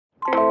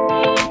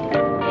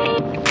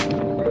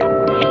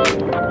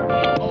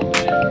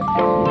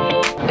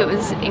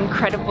was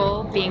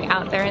incredible being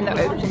out there in the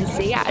open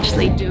sea,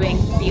 actually doing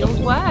field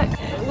work.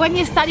 When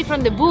you study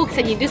from the books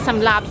and you do some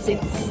labs,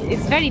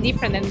 it's very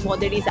different than what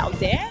there is out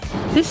there.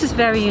 This is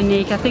very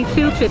unique. I think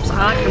field trips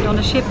are different. On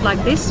a ship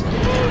like this,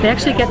 they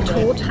actually get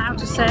taught how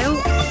to sail.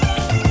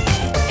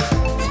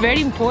 It's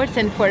very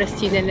important for a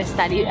student to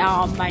study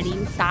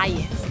marine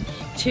science,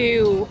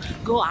 to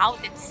go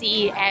out at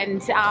sea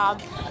and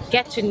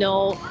get to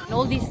know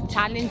all these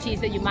challenges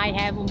that you might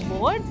have on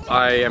board.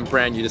 I am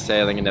brand new to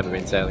sailing and never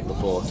been sailing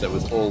before, so it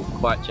was all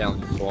quite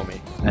challenging for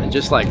me. And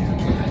just like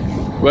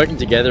working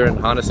together and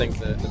harnessing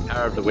the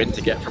power of the wind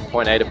to get from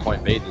point A to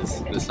point B,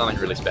 there's something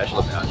really special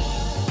about it.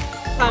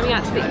 Climbing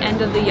out to the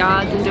end of the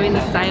yards and doing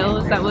the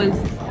sails, that was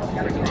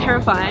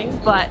terrifying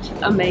but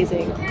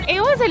amazing. It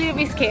was a little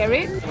bit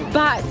scary,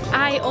 but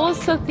I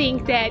also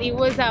think that it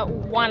was a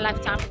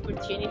one-lifetime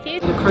opportunity.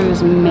 The crew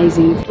is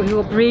amazing. We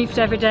were briefed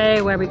every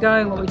day where we're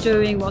going, what we're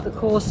doing, what the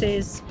course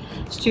is.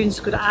 Students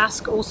could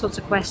ask all sorts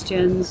of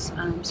questions,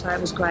 so it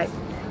was great.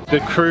 The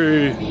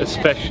crew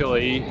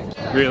especially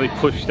really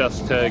pushed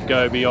us to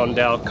go beyond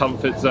our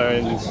comfort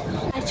zones.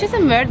 I chose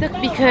Murdoch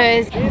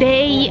because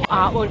they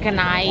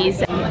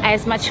organize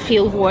as much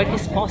field work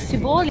as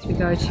possible. We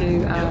go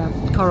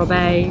to Coral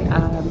Bay,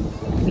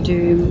 we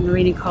do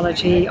marine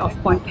ecology,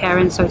 off-point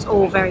parents, so it's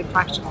all very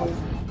practical.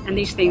 And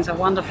these things are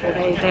wonderful.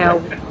 They are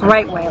a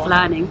great way of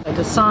learning.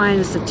 The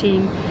science, the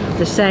team,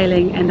 the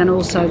sailing, and then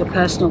also the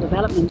personal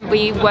development.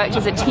 We worked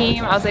as a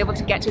team. I was able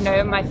to get to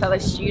know my fellow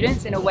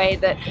students in a way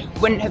that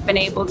wouldn't have been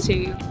able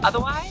to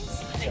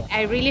otherwise.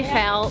 I really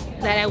felt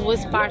that I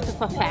was part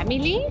of a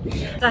family.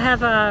 I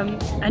have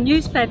a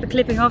newspaper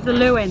clipping of the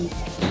Leeuwin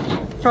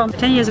from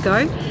 10 years ago,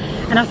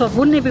 and I thought,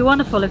 wouldn't it be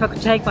wonderful if I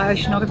could take my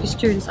oceanography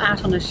students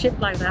out on a ship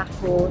like that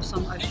for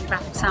some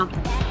oceanographic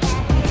sampling.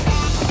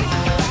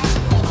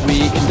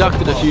 We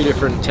conducted a few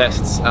different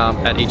tests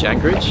at each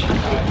anchorage.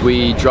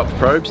 We dropped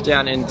probes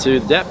down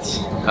into the depths.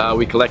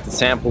 We collected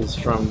samples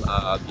from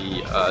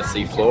the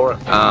sea floor,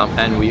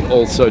 and we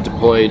also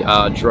deployed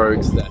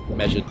drogues that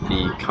measured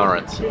the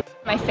current.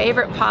 My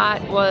favourite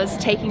part was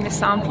taking the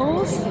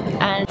samples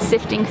and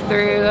sifting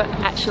through,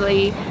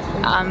 actually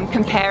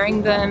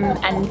comparing them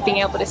and being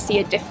able to see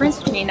a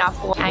difference between our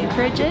 4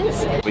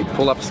 anchorages. We'd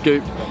pull up a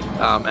scoop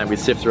and we'd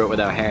sift through it with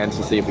our hands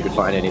to see if we could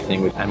find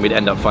anything, and we'd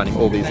end up finding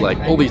all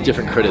these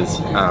different critters,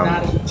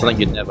 something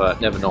you'd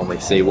never normally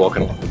see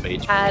walking along the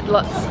beach. Had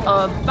lots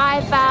of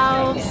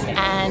bivalves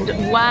and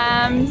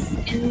worms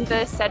in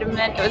the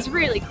sediment. It was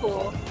really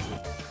cool.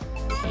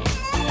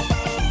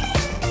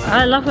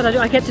 I love what I do.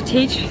 I get to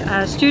teach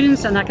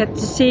students and I get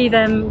to see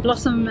them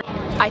blossom.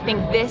 I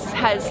think this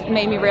has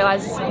made me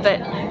realise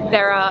that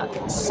there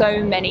are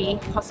so many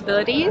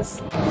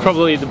possibilities.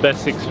 Probably the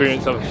best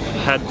experience I've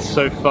had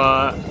so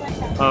far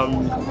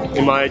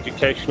in my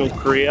educational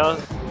career.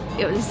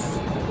 It was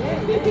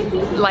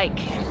like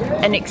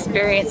an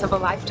experience of a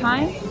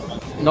lifetime.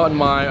 Not in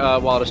my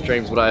wildest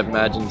dreams would I have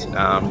imagined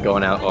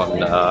going out in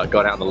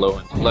the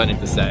Leeuwin, learning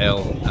to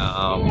sail,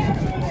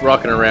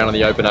 rocking around in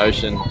the open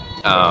ocean.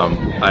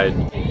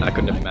 I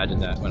couldn't have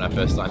imagined that when I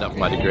first signed up for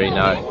my degree,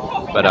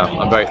 no. But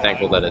I'm very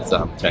thankful that it's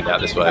turned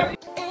out this way.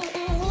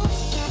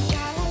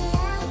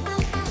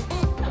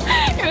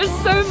 It was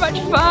so much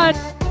fun.